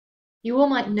You all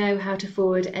might know how to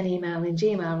forward an email in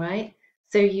Gmail, right?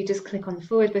 So you just click on the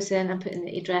forward button and put in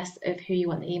the address of who you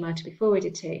want the email to be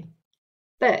forwarded to.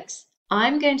 But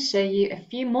I'm going to show you a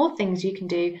few more things you can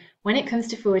do when it comes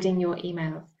to forwarding your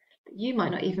emails that you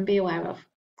might not even be aware of.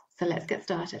 So let's get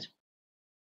started.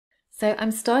 So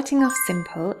I'm starting off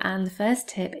simple, and the first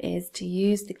tip is to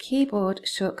use the keyboard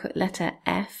shortcut letter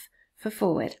F for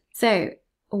forward. So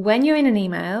when you're in an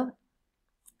email,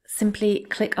 simply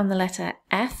click on the letter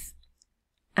F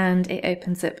and it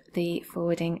opens up the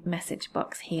forwarding message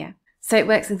box here. So it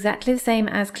works exactly the same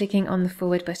as clicking on the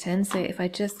forward button. So if I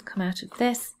just come out of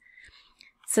this,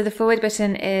 so the forward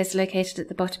button is located at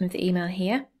the bottom of the email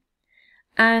here.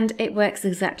 And it works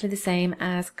exactly the same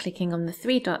as clicking on the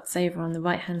three dots over on the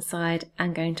right hand side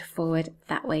and going to forward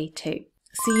that way too.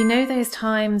 So you know those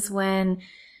times when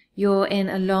you're in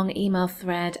a long email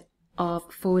thread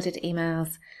of forwarded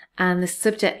emails and the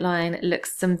subject line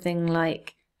looks something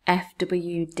like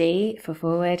FWD for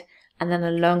forward, and then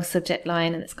a long subject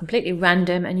line and it's completely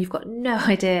random and you've got no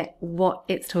idea what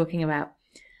it's talking about.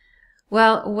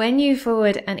 Well, when you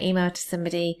forward an email to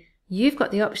somebody, you've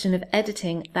got the option of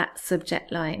editing that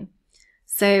subject line.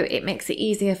 So it makes it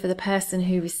easier for the person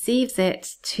who receives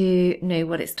it to know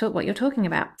what you're talking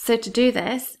about. So to do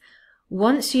this,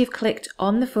 once you've clicked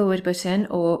on the forward button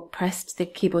or pressed the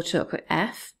keyboard shortcut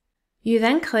F, you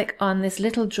then click on this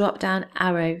little drop down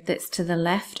arrow that's to the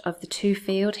left of the to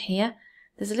field here.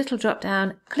 There's a little drop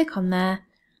down, click on there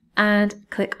and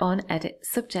click on edit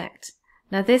subject.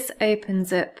 Now this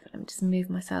opens up, let me just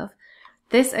move myself.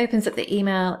 This opens up the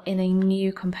email in a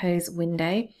new compose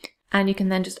window, and you can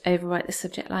then just overwrite the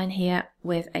subject line here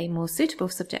with a more suitable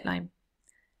subject line.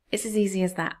 It's as easy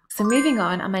as that. So moving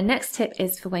on, and my next tip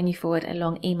is for when you forward a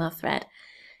long email thread.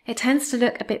 It tends to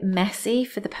look a bit messy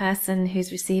for the person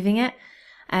who's receiving it.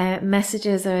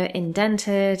 Messages are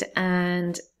indented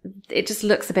and it just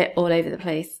looks a bit all over the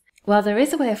place. Well, there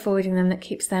is a way of forwarding them that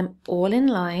keeps them all in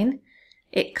line.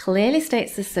 It clearly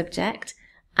states the subject,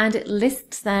 and it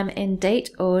lists them in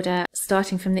date order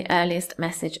starting from the earliest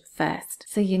message first.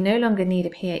 So you no longer need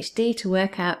a PhD to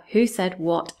work out who said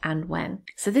what and when.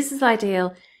 So this is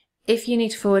ideal if you need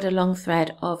to forward a long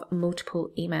thread of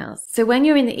multiple emails. So when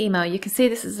you're in the email, you can see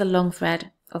this is a long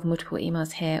thread of multiple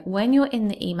emails here. When you're in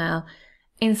the email,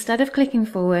 instead of clicking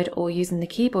forward or using the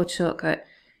keyboard shortcut,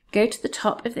 go to the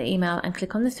top of the email and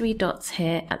click on the three dots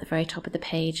here at the very top of the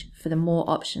page for the more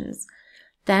options.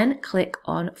 Then click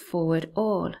on forward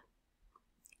all.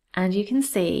 And you can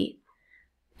see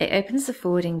it opens the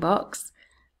forwarding box,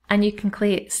 and you can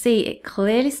see it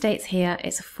clearly states here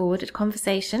it's a forwarded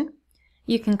conversation.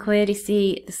 You can clearly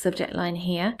see the subject line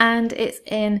here, and it's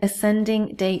in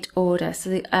ascending date order. So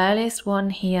the earliest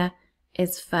one here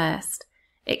is first.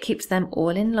 It keeps them all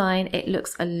in line. It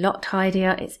looks a lot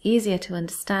tidier. It's easier to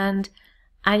understand.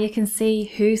 And you can see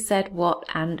who said what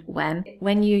and when.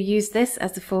 When you use this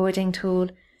as a forwarding tool,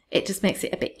 it just makes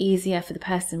it a bit easier for the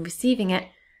person receiving it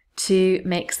to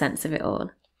make sense of it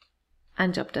all.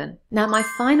 And job done. Now my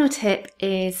final tip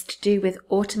is to do with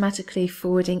automatically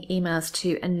forwarding emails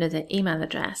to another email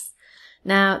address.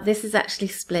 Now this is actually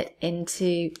split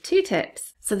into two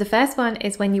tips. So the first one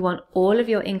is when you want all of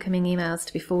your incoming emails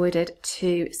to be forwarded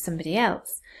to somebody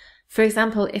else. For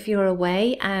example, if you're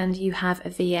away and you have a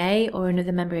VA or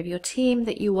another member of your team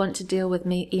that you want to deal with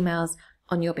emails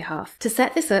on your behalf. To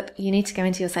set this up, you need to go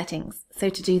into your settings. So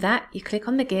to do that, you click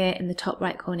on the gear in the top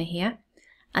right corner here,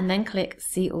 and then click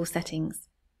See All Settings.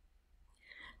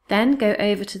 Then go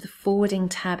over to the Forwarding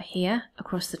tab here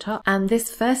across the top, and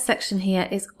this first section here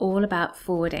is all about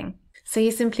forwarding. So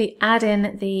you simply add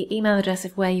in the email address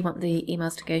of where you want the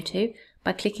emails to go to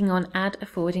by clicking on Add a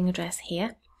Forwarding Address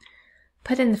here.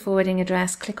 Put in the forwarding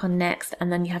address, click on Next,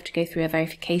 and then you have to go through a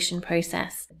verification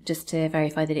process just to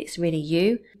verify that it's really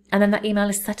you. And then that email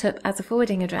is set up as a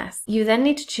forwarding address. You then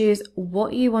need to choose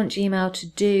what you want Gmail to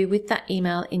do with that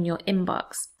email in your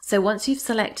inbox. So once you've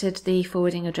selected the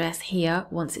forwarding address here,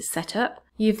 once it's set up,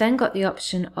 you've then got the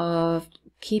option of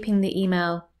keeping the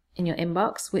email in your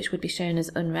inbox, which would be shown as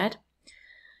unread.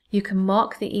 You can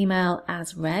mark the email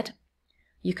as read.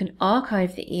 You can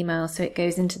archive the email so it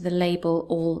goes into the label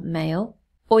all mail,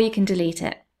 or you can delete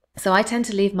it. So I tend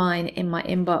to leave mine in my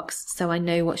inbox so I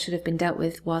know what should have been dealt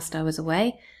with whilst I was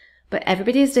away, but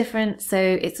everybody is different, so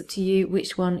it's up to you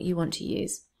which one you want to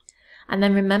use. And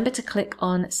then remember to click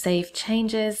on Save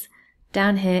Changes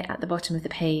down here at the bottom of the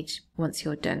page once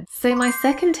you're done. So my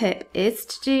second tip is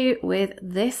to do with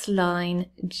this line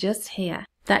just here,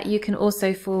 that you can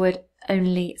also forward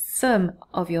only some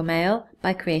of your mail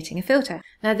by creating a filter.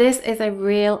 Now this is a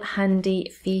real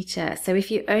handy feature. So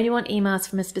if you only want emails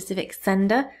from a specific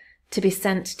sender to be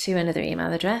sent to another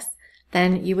email address,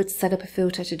 then you would set up a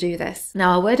filter to do this.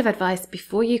 Now, a word of advice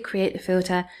before you create the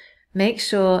filter, make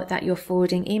sure that your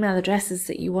forwarding email addresses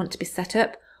that you want to be set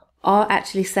up are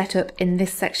actually set up in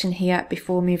this section here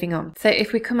before moving on. So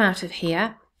if we come out of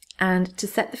here, and to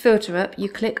set the filter up, you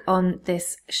click on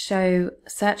this show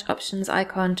search options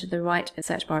icon to the right of the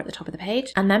search bar at the top of the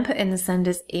page, and then put in the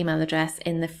sender's email address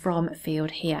in the from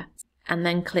field here, and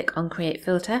then click on create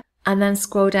filter, and then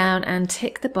scroll down and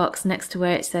tick the box next to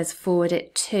where it says forward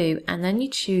it to, and then you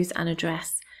choose an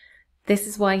address. This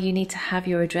is why you need to have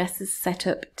your addresses set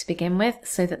up to begin with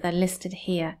so that they're listed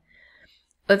here.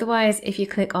 Otherwise, if you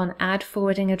click on add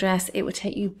forwarding address, it will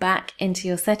take you back into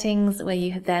your settings where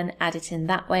you then add it in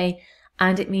that way,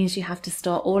 and it means you have to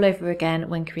start all over again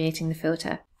when creating the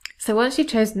filter. So once you've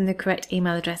chosen the correct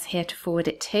email address here to forward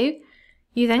it to,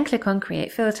 you then click on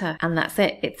create filter, and that's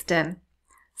it, it's done.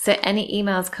 So any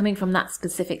emails coming from that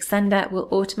specific sender will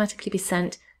automatically be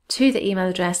sent to the email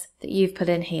address that you've put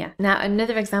in here. Now,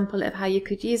 another example of how you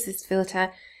could use this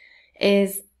filter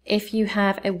is if you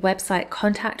have a website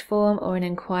contact form or an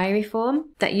inquiry form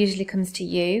that usually comes to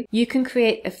you, you can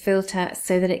create a filter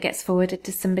so that it gets forwarded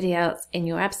to somebody else in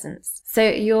your absence. So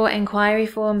your inquiry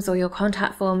forms or your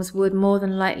contact forms would more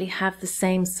than likely have the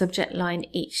same subject line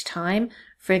each time.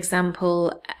 For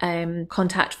example,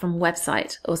 contact from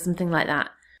website or something like that.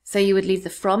 So you would leave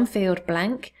the from field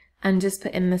blank and just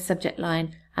put in the subject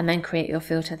line and then create your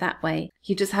filter that way.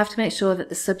 You just have to make sure that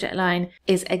the subject line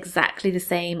is exactly the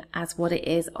same as what it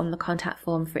is on the contact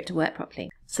form for it to work properly.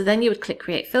 So then you would click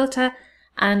create filter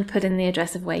and put in the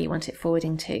address of where you want it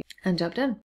forwarding to, and job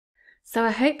done. So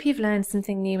I hope you've learned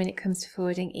something new when it comes to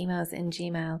forwarding emails in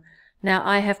Gmail. Now,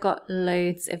 I have got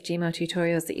loads of Gmail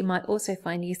tutorials that you might also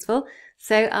find useful,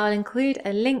 so I'll include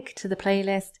a link to the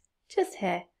playlist just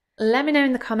here. Let me know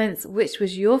in the comments which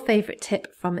was your favourite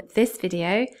tip from this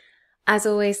video. As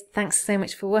always, thanks so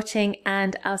much for watching,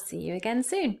 and I'll see you again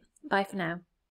soon. Bye for now.